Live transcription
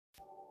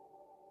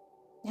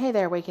Hey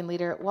there, Awakened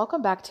Leader.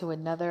 Welcome back to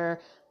another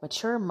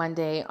Mature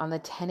Monday on the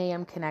 10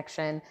 a.m.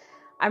 Connection.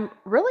 I'm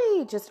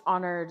really just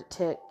honored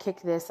to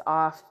kick this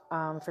off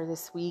for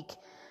this week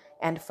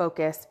and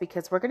focus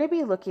because we're going to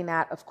be looking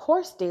at, of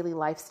course, daily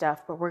life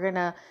stuff, but we're going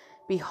to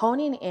be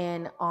honing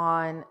in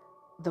on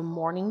the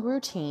morning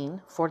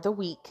routine for the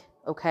week,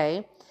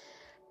 okay?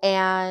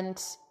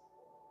 And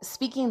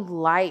speaking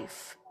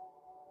life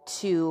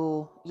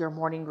to your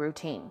morning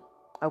routine,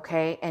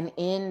 okay? And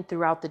in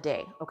throughout the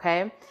day,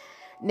 okay?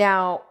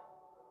 Now,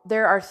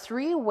 there are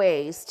 3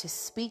 ways to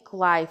speak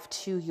life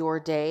to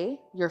your day,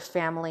 your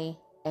family,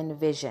 and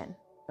vision,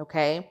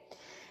 okay?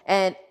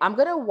 And I'm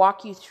going to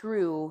walk you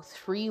through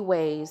 3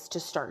 ways to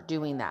start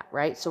doing that,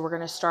 right? So we're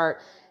going to start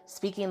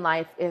speaking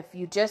life. If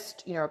you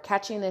just,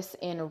 catching this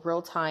in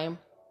real time,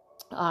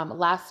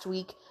 last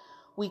week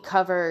we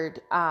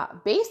covered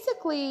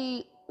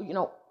basically,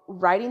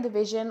 writing the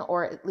vision,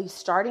 or at least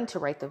starting to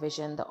write the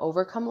vision, the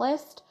overcome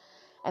list,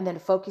 and then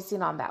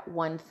focusing on that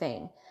one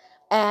thing.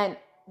 And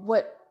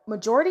what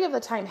majority of the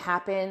time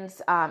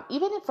happens,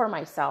 even for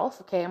myself,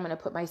 okay, I'm going to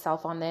put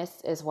myself on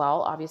this as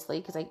well,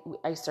 obviously, because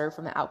I serve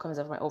from the outcomes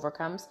of my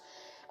overcomes.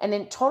 And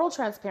in total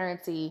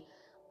transparency,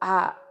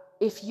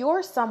 if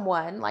you're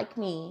someone like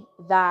me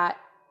that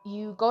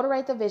you go to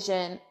write the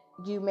vision,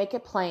 you make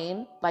it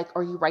plain,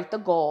 or you write the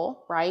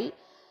goal, right?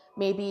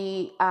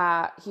 Maybe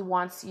he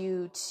wants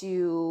you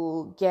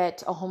to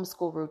get a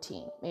homeschool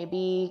routine.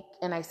 Maybe,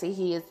 and I say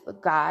he is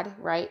God,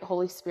 right?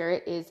 Holy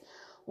Spirit is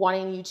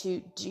wanting you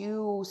to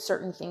do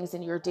certain things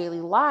in your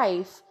daily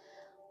life,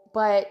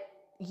 but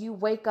you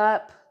wake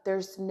up,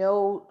 there's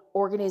no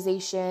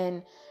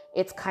organization.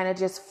 It's kind of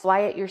just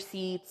fly at your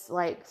seats,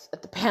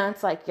 at the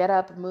pants, get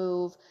up,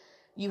 move.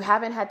 You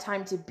haven't had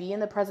time to be in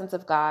the presence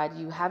of God.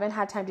 You haven't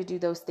had time to do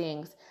those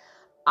things.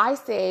 I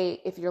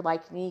say, if you're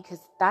like me, because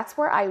that's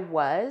where I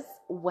was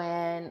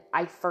when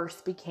I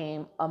first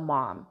became a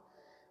mom,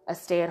 a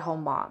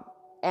stay-at-home mom.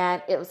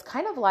 And it was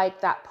kind of like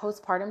that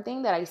postpartum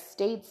thing that I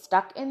stayed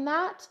stuck in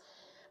that.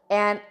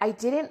 And I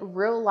didn't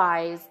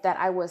realize that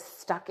I was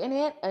stuck in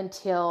it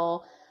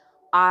until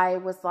I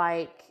was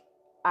like,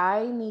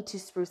 I need to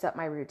spruce up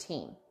my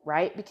routine,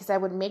 right? Because I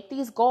would make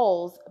these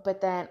goals, but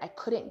then I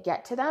couldn't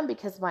get to them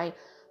because my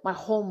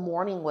whole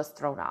morning was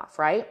thrown off,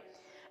 right?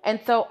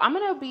 And so I'm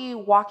going to be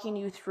walking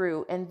you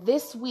through, and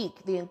this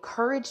week, the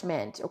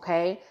encouragement,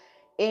 okay,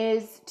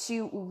 is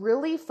to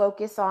really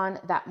focus on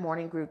that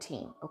morning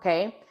routine,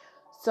 okay?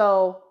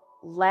 So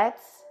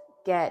let's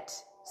get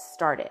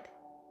started.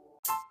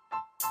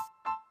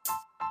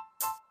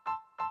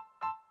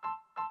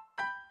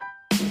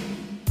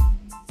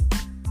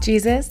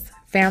 Jesus,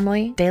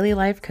 family, daily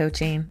life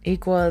coaching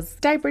equals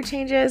diaper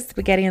changes,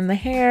 spaghetti in the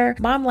hair,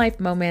 mom life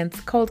moments,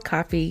 cold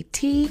coffee,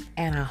 tea,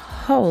 and a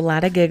whole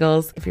lot of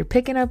giggles. If you're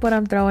picking up what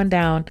I'm throwing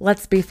down,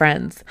 let's be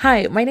friends.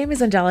 Hi, my name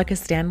is Angelica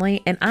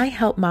Stanley, and I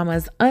help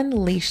mamas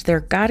unleash their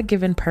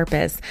God-given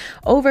purpose,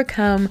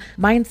 overcome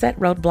mindset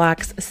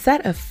roadblocks,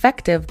 set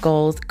effective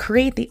goals,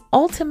 create the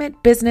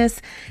ultimate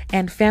business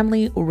and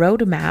family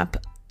roadmap,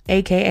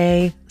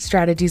 aka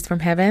Strategies from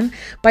Heaven,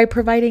 by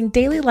providing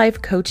daily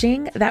life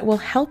coaching that will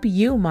help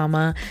you,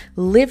 mama,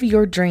 live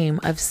your dream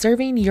of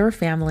serving your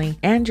family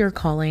and your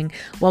calling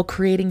while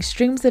creating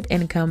streams of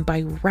income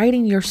by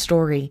writing your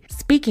story,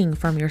 speaking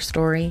from your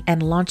story,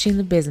 and launching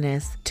the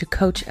business to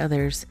coach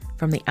others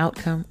from the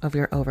outcome of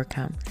your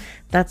overcome.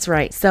 That's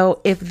right. So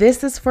if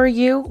this is for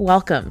you,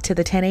 welcome to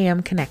the 10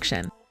 a.m.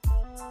 Connection.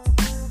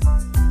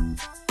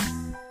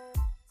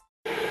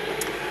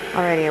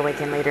 Alrighty,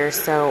 Awakened Leaders.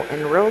 So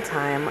in real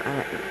time,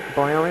 I'm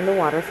boiling the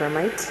water for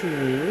my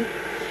tea,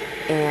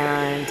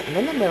 and I'm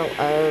in the middle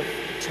of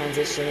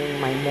transitioning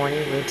my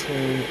morning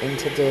routine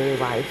into daily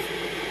life.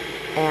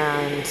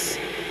 And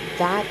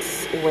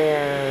that's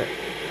where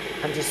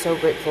I'm just so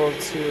grateful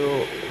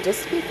to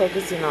just be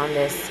focusing on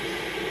this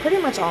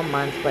pretty much all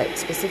month, but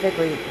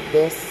specifically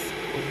this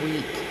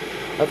week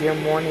of your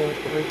morning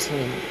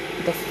routine.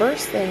 The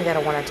first thing that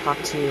I want to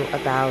talk to you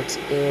about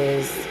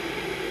is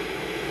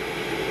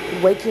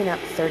waking up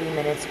 30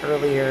 minutes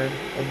earlier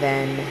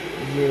than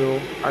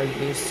you are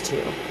used to.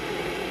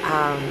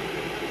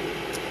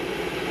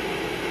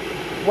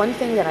 One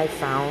thing that I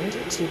found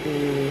to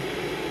be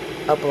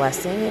a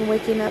blessing in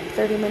waking up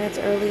 30 minutes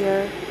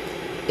earlier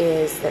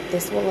is that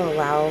this will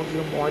allow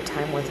you more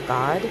time with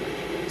God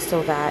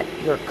so that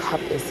your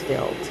cup is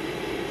filled.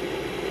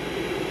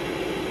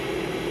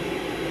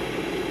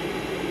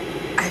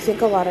 I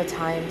think a lot of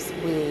times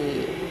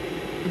we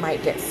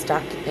might get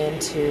stuck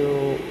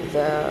into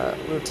the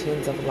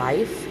routines of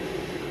life,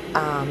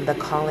 the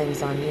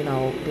callings on, being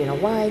a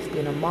wife,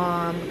 being a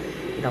mom,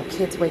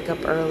 kids wake up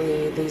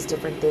early, these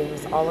different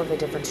things, all of the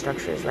different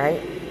structures,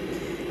 right?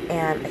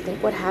 And I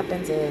think what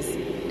happens is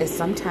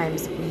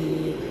sometimes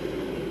we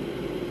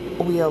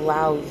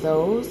allow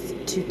those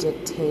to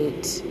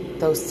dictate,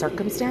 those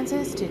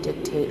circumstances to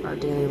dictate our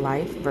daily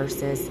life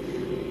versus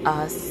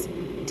us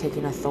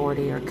taking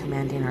authority or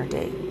commanding our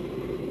day.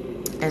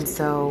 And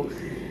so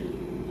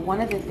one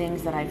of the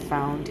things that I've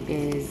found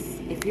is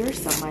if you're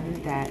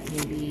someone that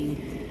maybe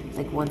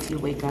once you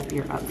wake up,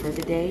 you're up for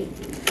the day,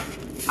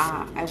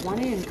 I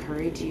want to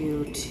encourage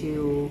you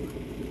to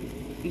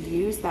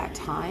use that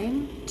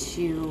time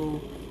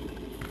to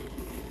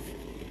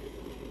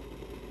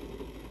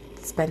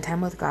spend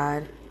time with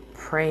God,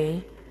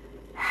 pray,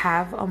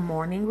 have a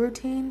morning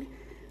routine.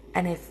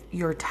 And if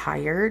you're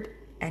tired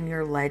and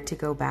you're led to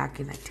go back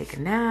and like take a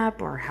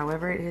nap or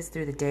however it is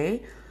through the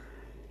day,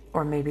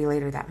 or maybe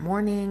later that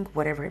morning,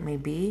 whatever it may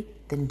be,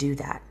 then do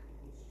that.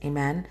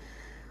 Amen.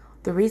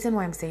 The reason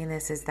why I'm saying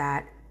this is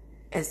that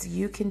as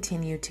you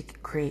continue to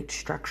create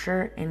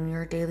structure in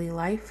your daily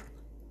life,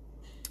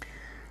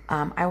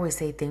 I always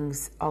say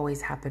things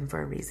always happen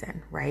for a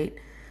reason, right?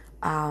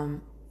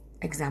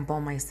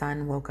 Example, my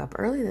son woke up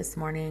early this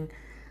morning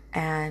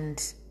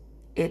and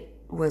it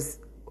was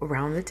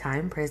around the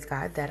time, praise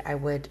God, that I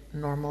would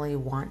normally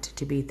want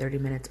to be 30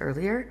 minutes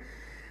earlier.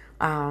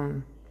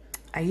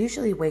 I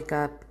usually wake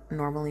up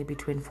normally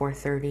between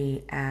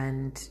 4:30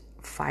 and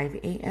 5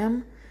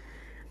 a.m.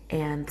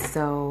 And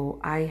so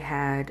I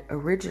had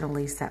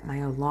originally set my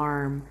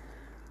alarm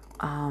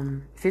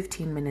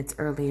 15 minutes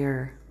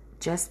earlier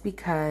just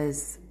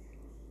because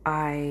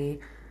I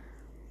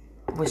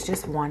was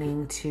just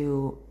wanting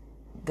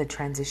the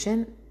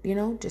transition,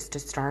 just to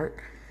start.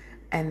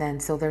 And then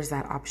so there's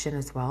that option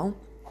as well.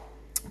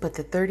 But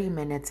the 30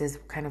 minutes is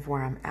kind of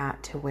where I'm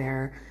at, to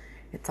where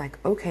it's like,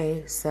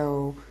 okay,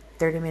 so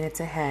 30 minutes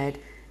ahead,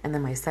 and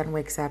then my son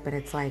wakes up and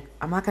it's like,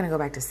 I'm not going to go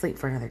back to sleep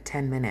for another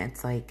 10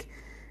 minutes. Like,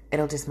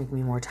 it'll just make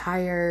me more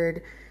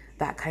tired,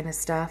 that kind of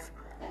stuff.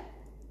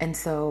 And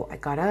so I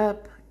got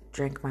up,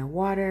 drank my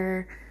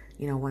water.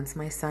 Once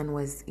my son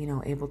was,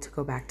 able to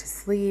go back to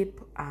sleep,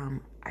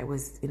 I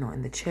was,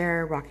 in the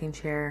chair, rocking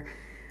chair,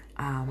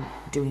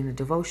 doing a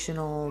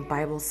devotional,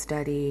 Bible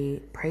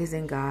study,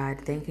 praising God,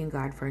 thanking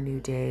God for a new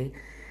day,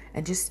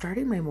 and just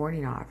starting my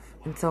morning off.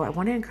 And so I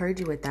want to encourage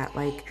you with that,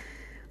 like,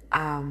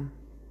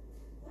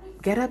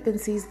 get up and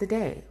seize the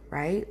day,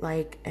 right?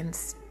 Like, and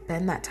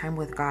spend that time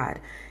with God.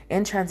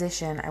 In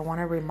transition, I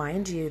want to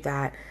remind you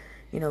that,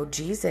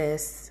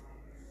 Jesus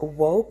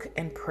woke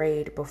and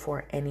prayed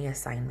before any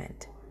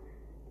assignment.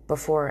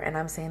 And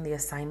I'm saying the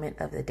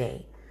assignment of the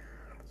day.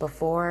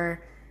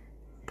 Before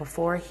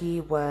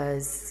he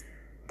was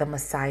the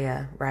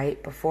Messiah,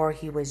 right? Before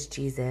he was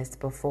Jesus,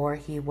 before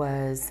he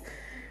was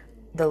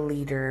the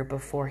leader,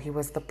 before he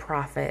was the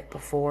prophet,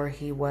 before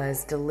he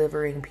was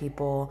delivering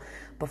people,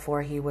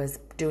 before he was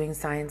doing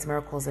signs,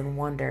 miracles, and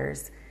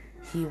wonders,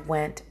 he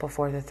went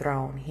before the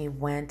throne. He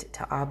went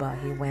to Abba.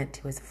 He went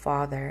to his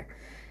Father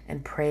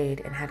and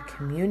prayed and had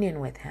communion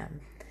with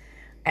him.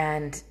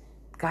 And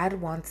God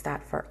wants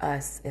that for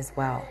us as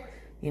well.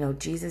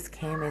 Jesus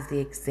came as the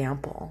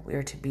example. We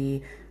are to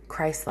be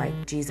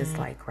Christ-like,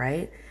 Jesus-like,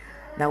 right?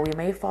 Now, we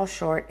may fall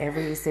short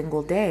every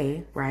single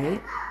day,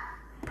 right?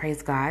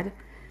 Praise God.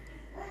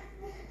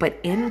 But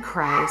in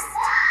Christ,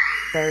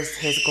 there's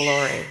his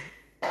glory.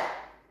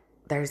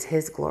 There's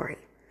his glory.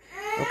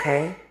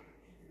 Okay?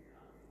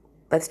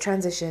 Let's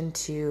transition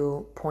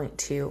to point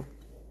 2,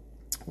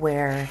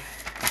 where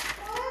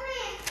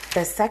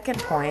the second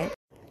point.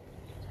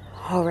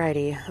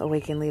 Alrighty,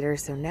 Awaken Leader.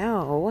 So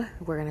now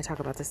we're going to talk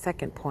about the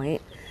second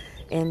point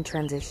in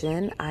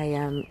transition. I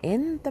am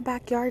in the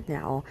backyard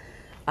now.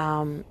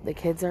 The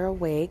kids are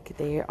awake.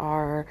 They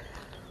are,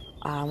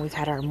 we've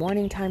had our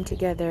morning time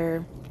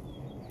together,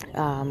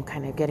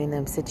 kind of getting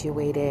them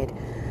situated.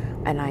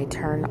 And I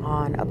turn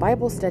on a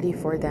Bible study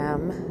for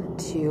them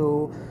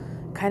to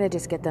kind of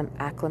just get them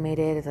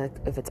acclimated, like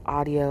if it's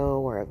audio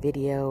or a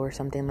video or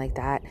something like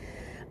that.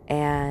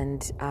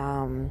 And,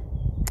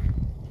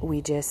 we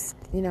just,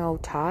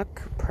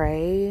 talk,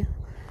 pray.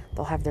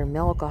 They'll have their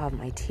milk. I'll have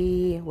my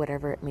tea,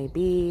 whatever it may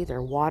be,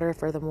 their water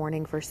for the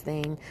morning first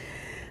thing.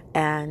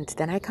 And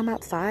then I come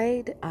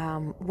outside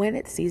when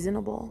it's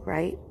seasonable,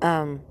 right?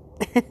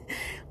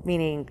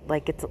 Meaning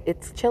like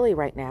it's chilly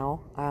right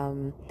now.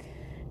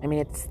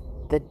 It's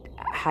the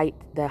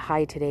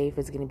high today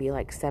is going to be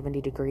like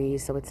 70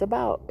 degrees. So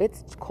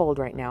it's cold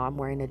right now. I'm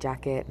wearing a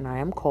jacket and I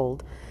am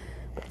cold,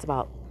 but it's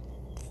about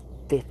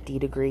 50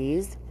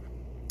 degrees.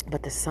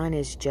 But the sun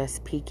is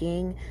just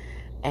peaking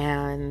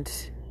and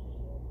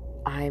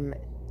I'm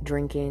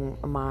drinking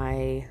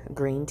my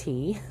green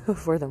tea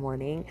for the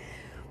morning.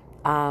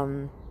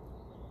 I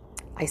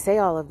say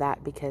all of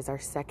that because our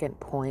second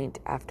point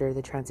after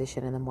the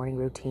transition in the morning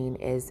routine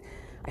is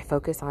I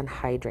focus on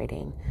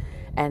hydrating.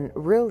 And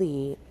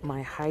really,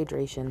 my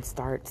hydration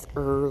starts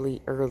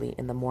early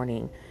in the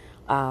morning.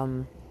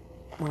 When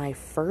I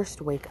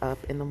first wake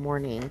up in the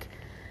morning,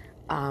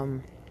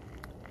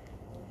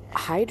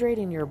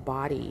 hydrating your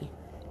body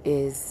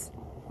it's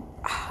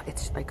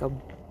like a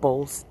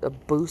bolt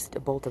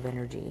of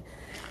energy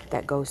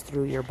that goes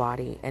through your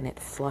body and it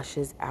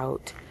flushes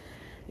out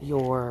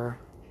your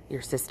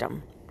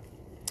system.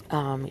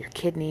 Your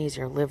kidneys,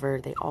 your liver,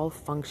 they all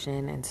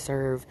function and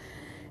serve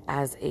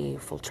as a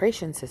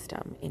filtration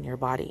system in your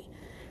body.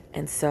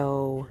 And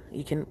so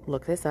you can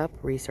look this up,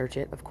 research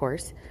it, of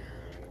course,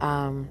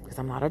 because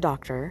I'm not a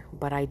doctor,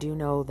 but I do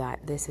know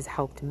that this has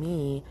helped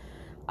me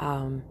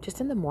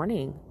just in the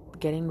morning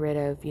getting rid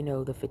of,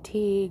 the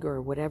fatigue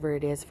or whatever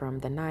it is from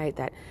the night,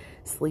 that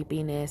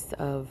sleepiness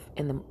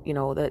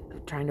the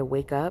trying to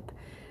wake up.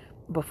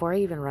 Before I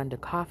even run to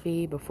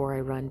coffee, before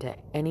I run to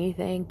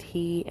anything,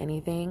 tea,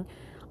 anything,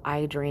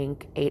 I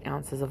drink 8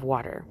 ounces of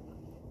water.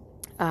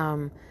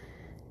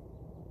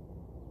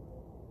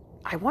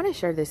 I want to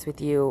share this with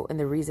you, and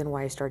the reason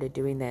why I started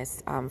doing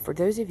this. For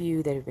those of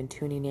you that have been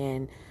tuning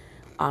in,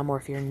 or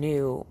if you're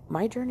new,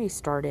 my journey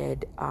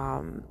started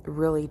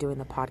really doing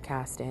the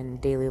podcast and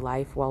daily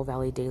life, Well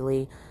Valley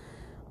Daily,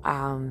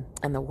 and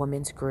the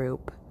women's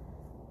group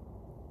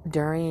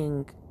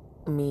during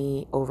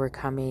me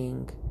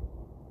overcoming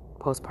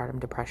postpartum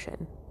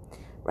depression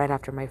right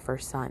after my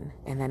first son.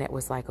 And then it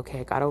was like, okay,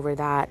 I got over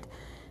that.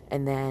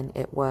 And then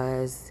it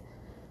was,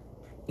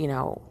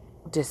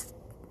 just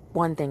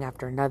one thing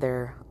after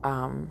another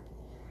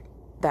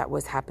that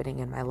was happening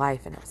in my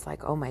life. And it was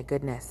like, oh my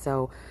goodness.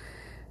 So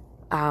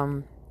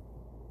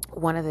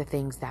one of the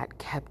things that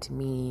kept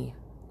me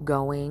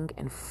going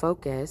and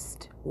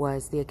focused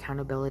was the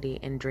accountability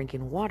in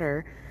drinking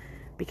water,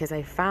 because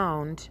I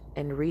found,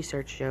 and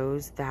research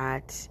shows,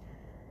 that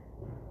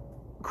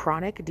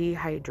chronic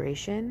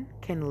dehydration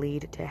can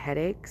lead to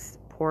headaches,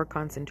 poor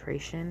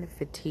concentration,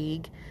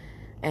 fatigue,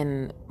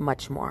 and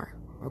much more.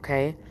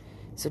 Okay?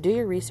 So do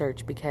your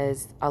research,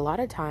 because a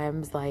lot of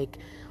times, like,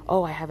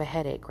 oh, I have a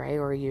headache, right?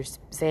 Or you're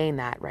saying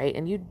that, right?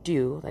 And you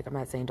do. Like, I'm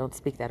not saying don't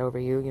speak that over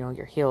you.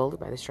 You're healed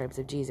by the stripes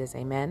of Jesus.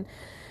 Amen.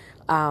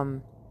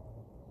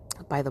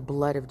 By the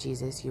blood of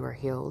Jesus, you are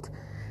healed.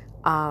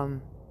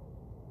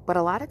 But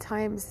a lot of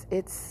times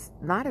it's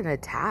not an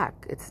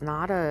attack. It's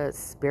not a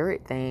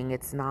spirit thing.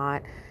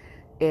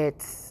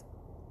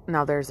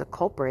 Now there's a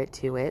culprit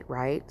to it,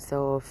 right?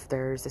 So if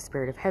there's a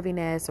spirit of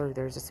heaviness, or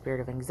there's a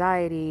spirit of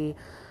anxiety,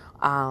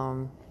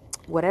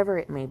 whatever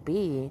it may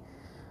be,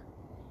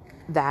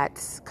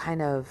 that's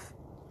kind of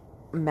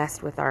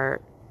messed with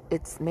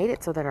it's made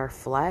it so that our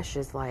flesh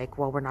is like,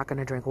 well, we're not going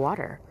to drink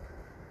water,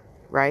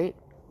 right?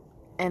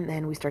 And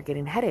then we start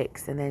getting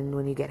headaches. And then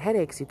when you get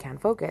headaches, you can't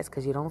focus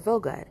because you don't feel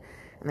good.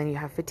 And then you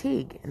have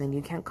fatigue, and then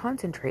you can't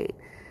concentrate.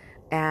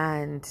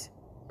 And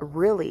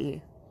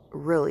really,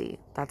 really,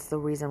 that's the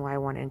reason why I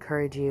want to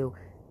encourage you,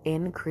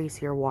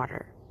 increase your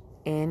water,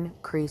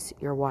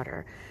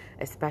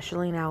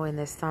 especially now in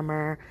this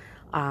summer,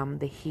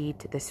 the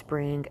heat, the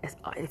spring.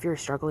 If you're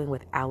struggling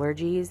with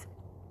allergies,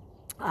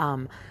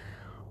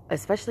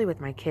 especially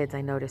with my kids,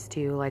 I noticed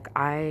too, like,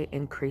 I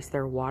increase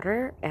their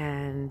water,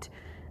 and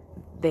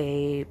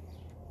their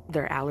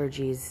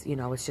allergies,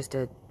 it's just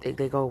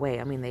they go away.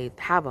 I mean, they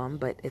have them,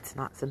 but it's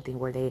not something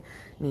where they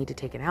need to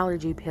take an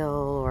allergy pill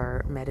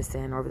or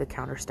medicine, over the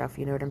counter stuff.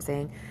 You know what I'm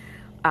saying?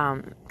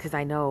 Because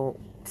I know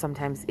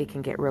sometimes it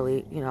can get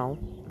really,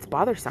 it's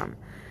bothersome.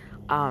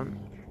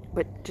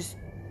 But just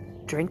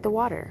drink the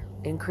water,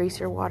 increase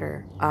your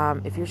water.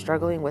 If you're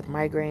struggling with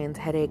migraines,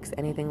 headaches,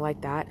 anything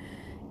like that,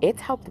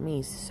 it's helped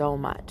me so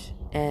much.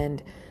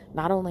 And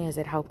not only has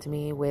it helped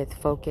me with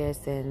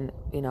focus and,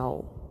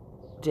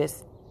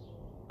 just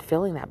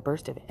feeling that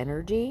burst of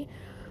energy,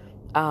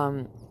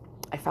 I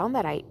found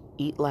that I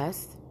eat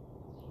less.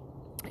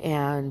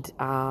 And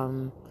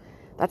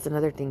that's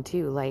another thing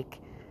too. Like,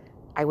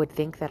 I would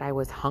think that I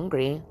was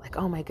hungry, like,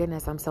 oh my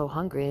goodness, I'm so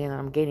hungry and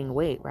I'm gaining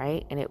weight,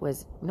 right? And it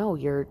was, no,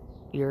 you're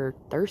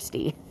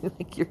thirsty.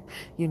 Like, you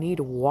need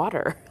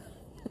water.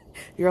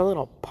 You're a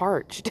little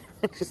parched.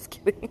 Just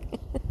kidding.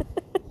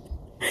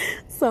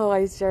 So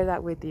I share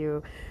that with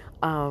you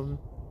to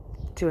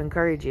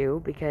encourage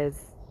you,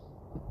 because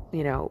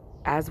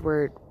as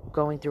we're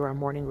going through our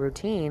morning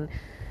routine,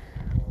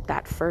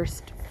 that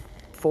first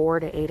 4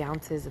 to 8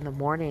 ounces in the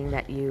morning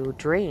that you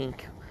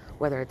drink,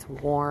 whether it's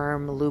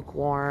warm,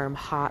 lukewarm,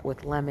 hot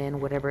with lemon,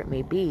 whatever it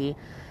may be,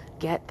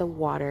 get the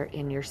water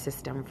in your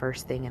system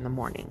first thing in the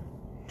morning.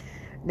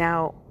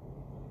 Now,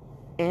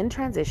 in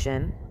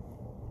transition,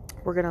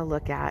 we're going to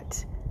look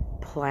at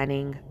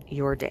planning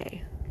your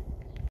day.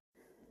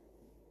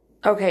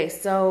 Okay,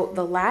 so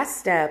the last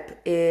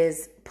step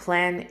is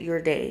plan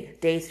your day,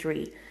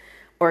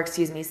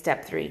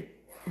 step 3.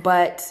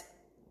 But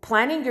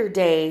planning your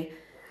day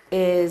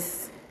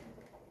is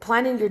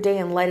planning your day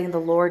and letting the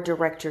Lord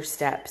direct your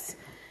steps.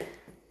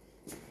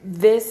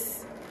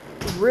 This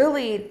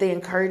really, the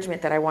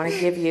encouragement that I want to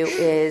give you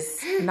is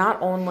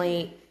not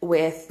only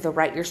with the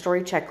Write Your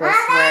Story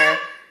checklist, where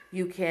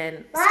you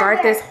can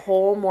start this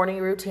whole morning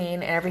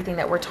routine and everything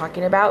that we're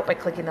talking about by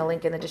clicking the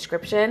link in the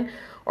description,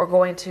 or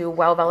going to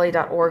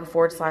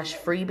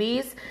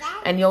wellvalley.org/freebies,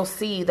 and you'll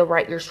see the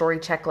Write Your Story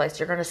checklist.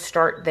 You're going to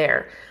start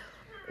there.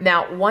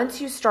 Now,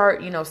 once you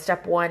start,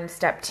 step 1,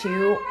 step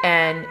 2,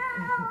 and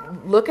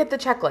look at the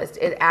checklist,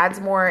 it adds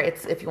more.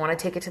 It's if you want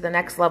to take it to the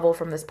next level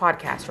from this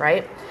podcast,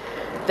 right?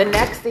 The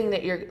next thing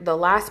the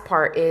last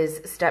part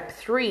is step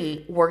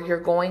 3, where you're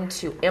going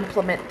to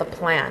implement the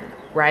plan,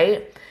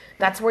 right?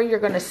 That's where you're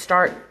going to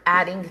start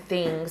adding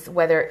things,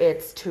 whether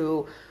it's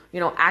to,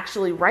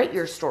 actually write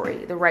your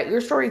story. The Write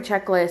Your Story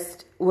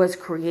checklist was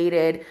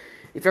created.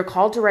 If you're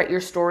called to write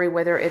your story,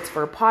 whether it's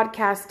for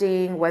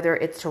podcasting, whether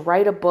it's to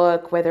write a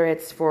book, whether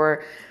it's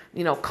for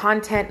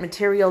content,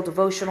 material,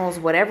 devotionals,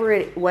 whatever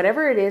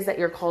it is that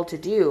you're called to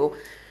do,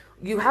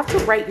 you have to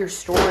write your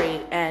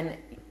story. And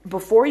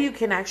before you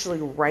can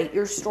actually write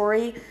your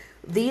story,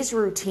 these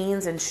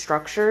routines and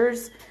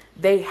structures,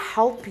 they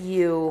help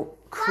you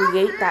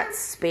create that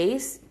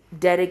space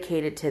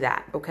dedicated to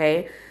that,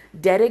 okay?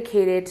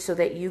 Dedicated so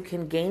that you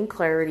can gain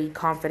clarity,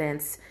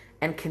 confidence,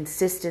 and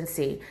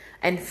consistency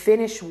and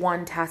finish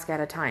one task at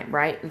a time,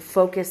 right? And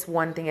focus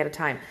one thing at a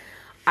time.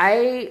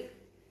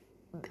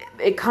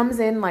 It comes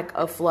in like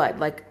a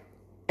flood,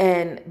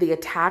 and the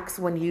attacks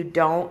when you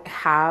don't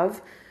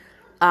have,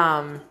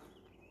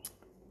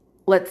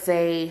 let's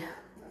say,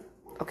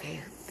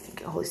 okay,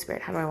 Holy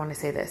Spirit, how do I want to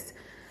say this?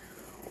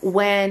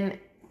 When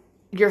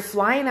you're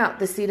flying out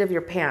the seat of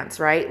your pants,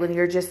 right? When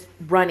you're just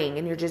running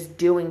and you're just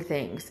doing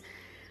things,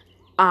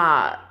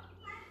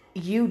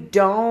 you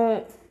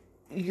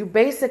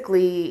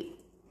basically,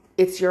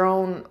 it's your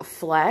own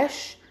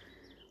flesh.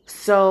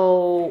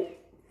 So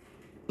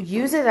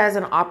use it as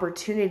an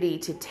opportunity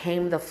to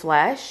tame the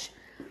flesh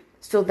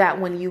so that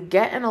when you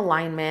get in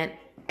alignment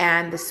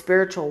and the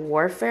spiritual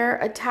warfare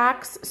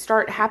attacks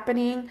start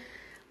happening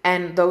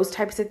and those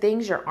types of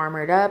things, you're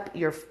armored up.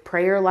 Your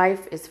prayer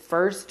life is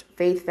first,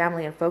 faith,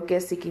 family, and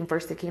focus, seeking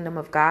first the kingdom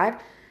of God.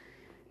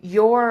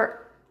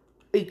 You're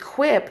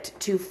equipped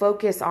to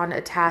focus on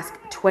a task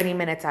 20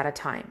 minutes at a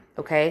time,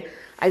 okay?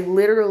 I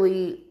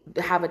literally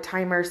have a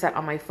timer set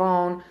on my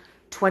phone,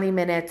 20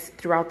 minutes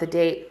throughout the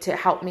day to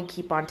help me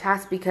keep on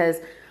task, because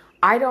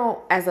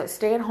as a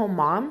stay-at-home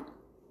mom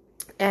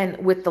and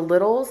with the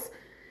littles,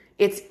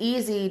 it's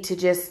easy to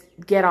just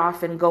get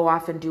off and go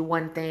off and do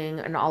one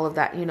thing and all of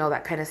that,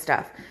 that kind of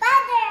stuff.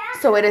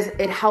 So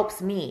it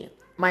helps me.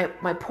 My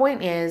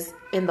point is,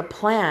 in the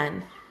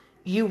plan,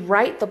 you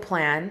write the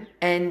plan,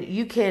 and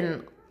you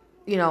can,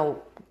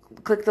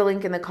 click the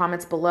link in the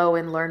comments below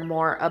and learn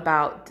more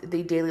about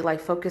the Daily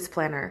Life Focus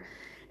Planner.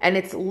 And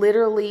it's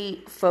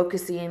literally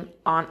focusing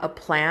on a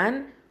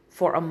plan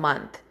for a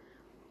month,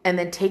 and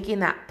then taking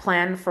that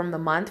plan from the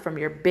month, from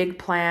your big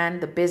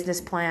plan, the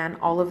business plan,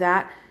 all of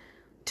that,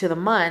 to the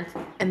month,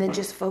 and then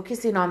just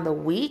focusing on the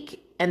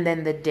week and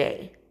then the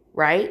day,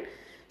 right?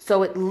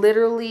 So it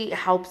literally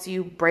helps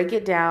you break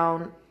it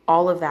down,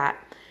 all of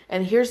that.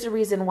 And here's the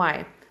reason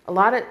why.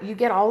 You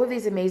get all of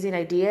these amazing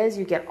ideas,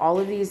 you get all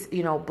of these,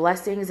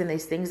 blessings and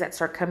these things that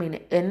start coming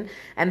in.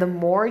 And the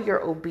more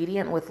you're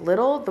obedient with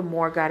little, the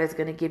more God is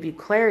going to give you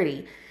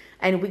clarity.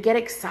 And we get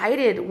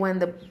excited when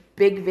the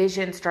big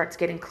vision starts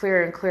getting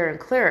clearer and clearer and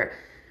clearer.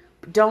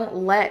 Don't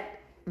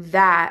let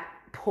that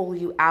pull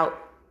you out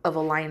of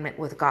alignment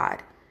with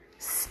God.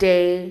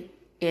 Stay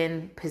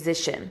in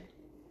position.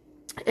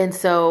 And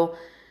so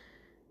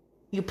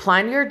you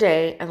plan your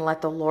day and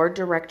let the Lord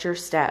direct your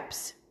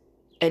steps.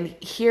 And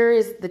here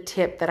is the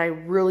tip that I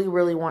really,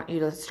 really want you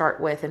to start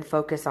with and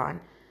focus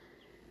on.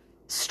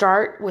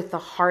 Start with the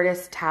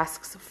hardest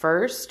tasks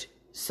first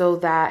so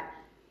that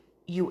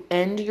you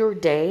end your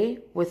day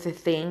with the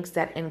things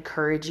that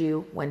encourage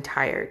you when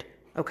tired.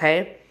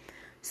 Okay?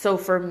 So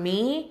for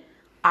me,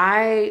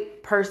 I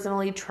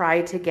personally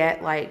try to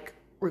get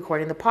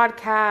recording the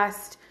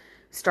podcast,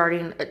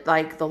 starting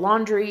the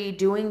laundry,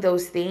 doing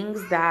those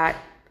things that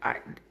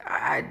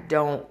I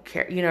don't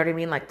care. You know what I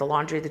mean? Like the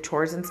laundry, the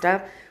chores and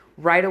stuff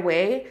right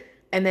away.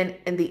 And then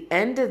in the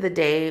end of the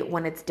day,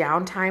 when it's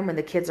downtime, when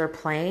the kids are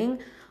playing,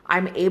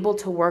 I'm able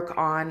to work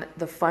on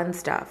the fun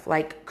stuff,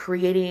 like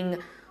creating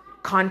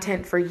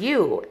content for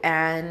you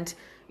and,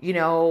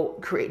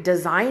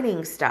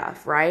 designing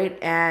stuff, right?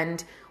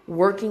 And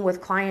working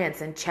with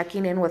clients and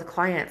checking in with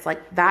clients.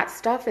 Like that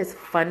stuff is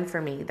fun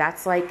for me.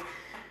 That's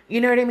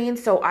you know what I mean?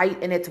 So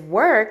and it's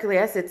work.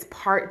 Yes,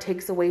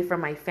 takes away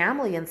from my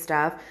family and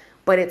stuff,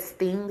 but it's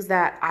things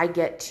that I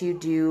get to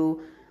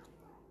do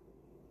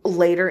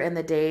later in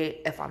the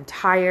day if I'm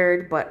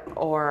tired, but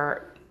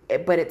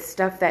it's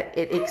stuff that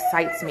it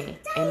excites me.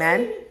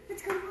 Amen.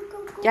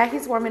 Yeah,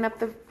 he's warming up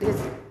his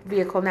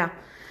vehicle now.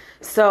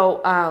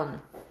 So,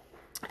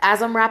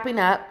 as I'm wrapping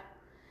up,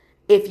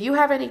 if you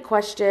have any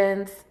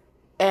questions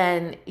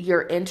and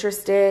you're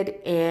interested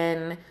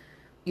in,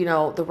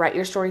 the Write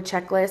Your Story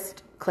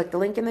checklist, click the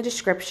link in the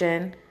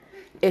description.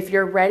 If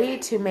you're ready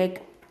to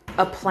make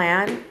a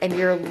plan and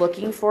you're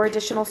looking for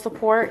additional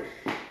support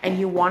and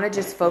you want to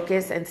just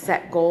focus and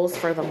set goals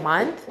for the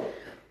month,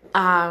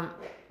 I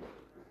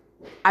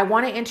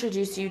want to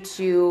introduce you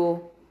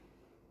to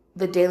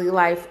the Daily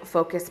Life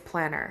Focus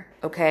Planner,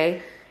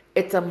 okay?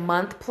 It's a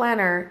month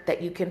planner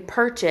that you can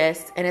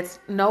purchase, and it's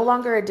no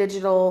longer a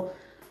digital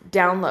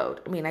download.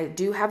 I mean, I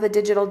do have the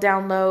digital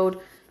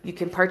download. You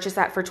can purchase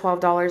that for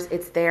 $12.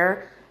 It's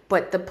there.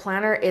 But the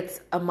planner,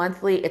 it's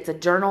a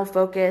journal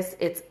focus.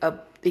 It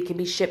can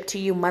be shipped to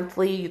you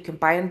monthly. You can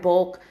buy in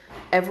bulk.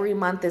 Every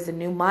month is a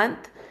new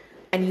month,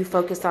 and you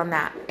focus on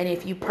that. And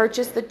if you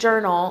purchase the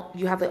journal,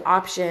 you have the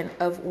option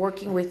of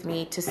working with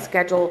me to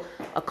schedule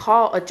a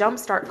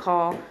jumpstart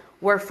call,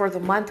 where for the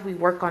month we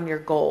work on your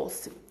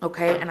goals,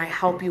 okay? And I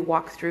help you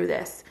walk through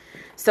this.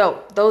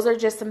 So those are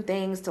just some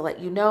things to let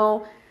you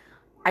know.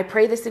 I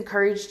pray this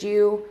encouraged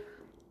you.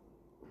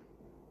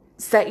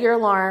 Set your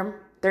alarm.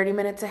 30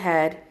 minutes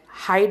ahead,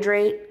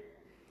 hydrate,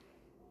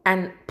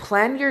 and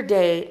plan your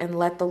day and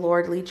let the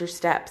Lord lead your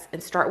steps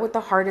and start with the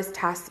hardest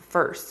tasks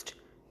first.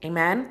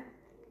 Amen.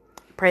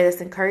 Pray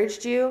this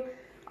encouraged you.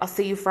 I'll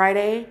see you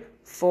Friday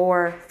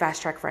for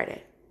Fast Track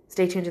Friday.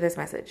 Stay tuned to this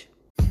message.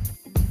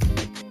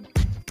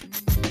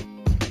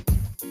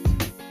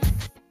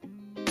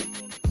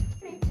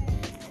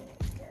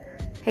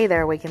 Hey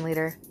there, Awaken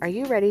Leader. Are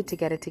you ready to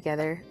get it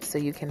together so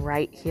you can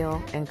write,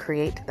 heal, and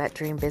create that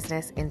dream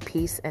business in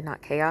peace and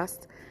not chaos?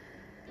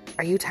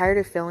 Are you tired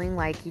of feeling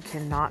like you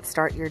cannot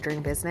start your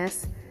dream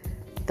business?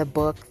 The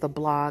book, the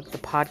blog, the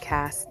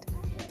podcast,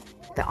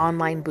 the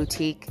online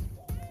boutique,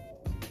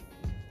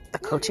 the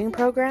coaching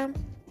program?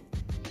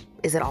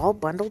 Is it all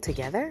bundled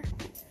together?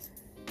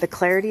 The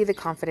clarity, the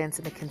confidence,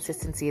 and the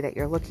consistency that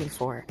you're looking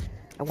for.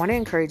 I want to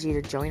encourage you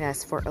to join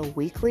us for a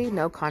weekly,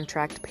 no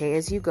contract,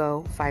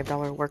 pay-as-you-go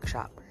 $5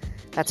 workshop.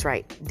 That's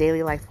right,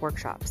 daily life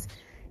workshops.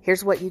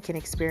 Here's what you can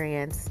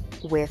experience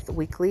with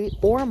weekly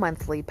or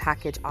monthly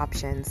package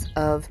options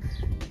of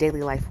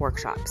daily life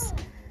workshops.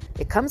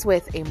 It comes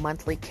with a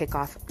monthly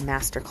kickoff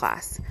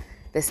masterclass.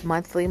 This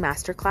monthly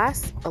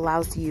masterclass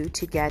allows you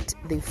to get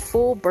the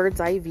full bird's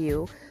eye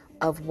view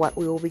of what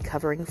we will be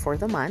covering for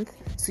the month,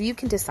 so you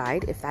can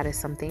decide if that is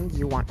something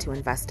you want to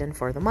invest in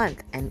for the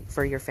month and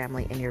for your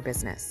family and your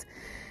business.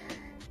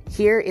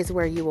 Here is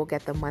where you will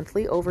get the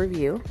monthly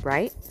overview,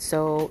 right?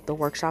 So the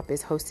workshop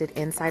is hosted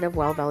inside of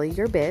Well Value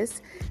Your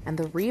Biz, and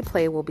the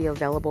replay will be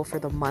available for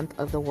the month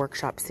of the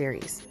workshop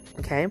series,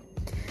 okay?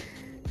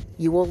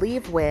 You will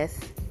leave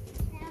with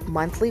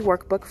monthly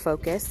workbook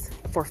focus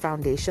for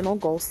foundational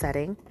goal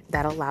setting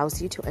that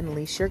allows you to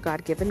unleash your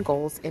God-given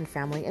goals in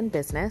family and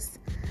business.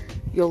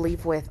 You'll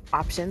leave with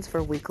options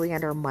for weekly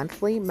and or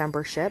monthly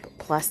membership,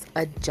 plus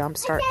a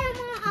jumpstart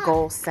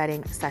goal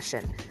setting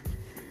session.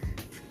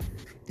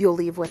 You'll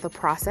leave with a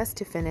process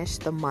to finish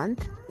the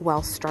month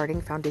while starting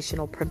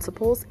foundational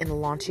principles in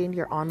launching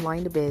your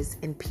online biz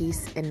in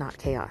peace and not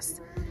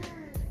chaos.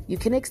 You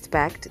can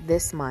expect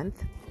this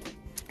month,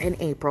 in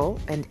April,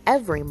 and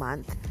every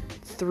month,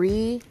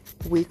 3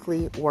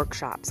 weekly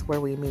workshops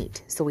where we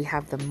meet. So we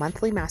have the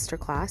monthly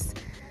masterclass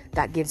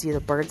that gives you the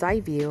bird's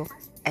eye view,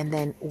 and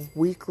then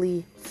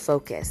weekly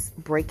focus,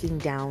 breaking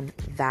down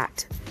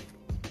that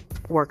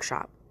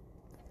workshop.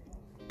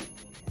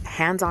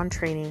 Hands-on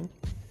training,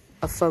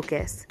 a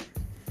focus.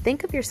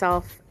 Think of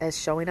yourself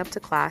as showing up to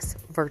class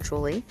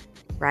virtually,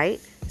 right?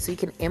 So you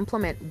can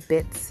implement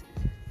bits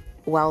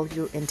while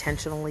you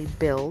intentionally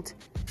build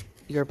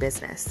your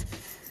business.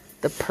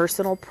 The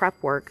personal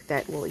prep work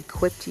that will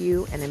equip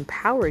you and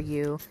empower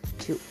you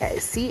to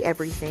see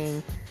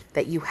everything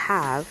that you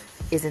have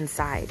is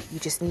inside. You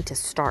just need to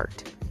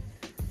start.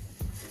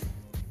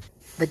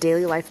 The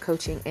daily life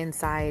coaching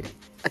inside,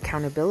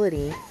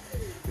 accountability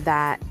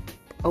that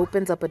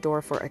opens up a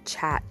door for a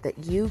chat that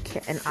you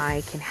and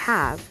I can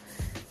have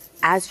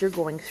as you're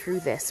going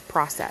through this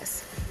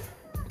process.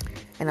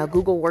 And a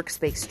Google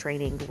Workspace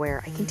training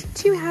where I can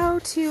teach you how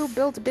to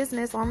build a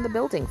business on the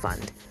building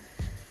fund.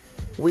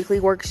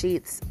 Weekly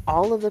worksheets,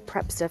 all of the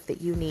prep stuff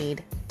that you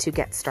need to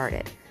get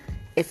started.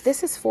 If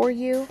this is for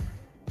you,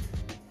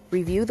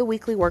 review the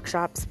weekly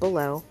workshops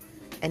below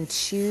and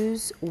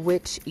choose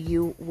which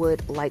you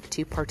would like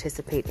to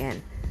participate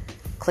in.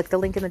 Click the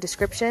link in the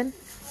description,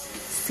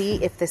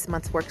 see if this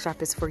month's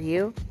workshop is for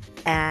you,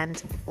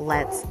 and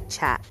let's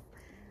chat.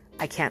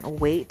 I can't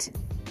wait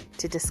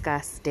to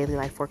discuss daily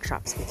life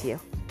workshops with you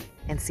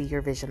and see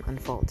your vision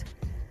unfold.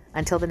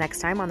 Until the next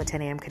time on the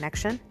 10 a.m.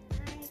 Connection,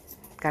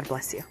 God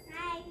bless you.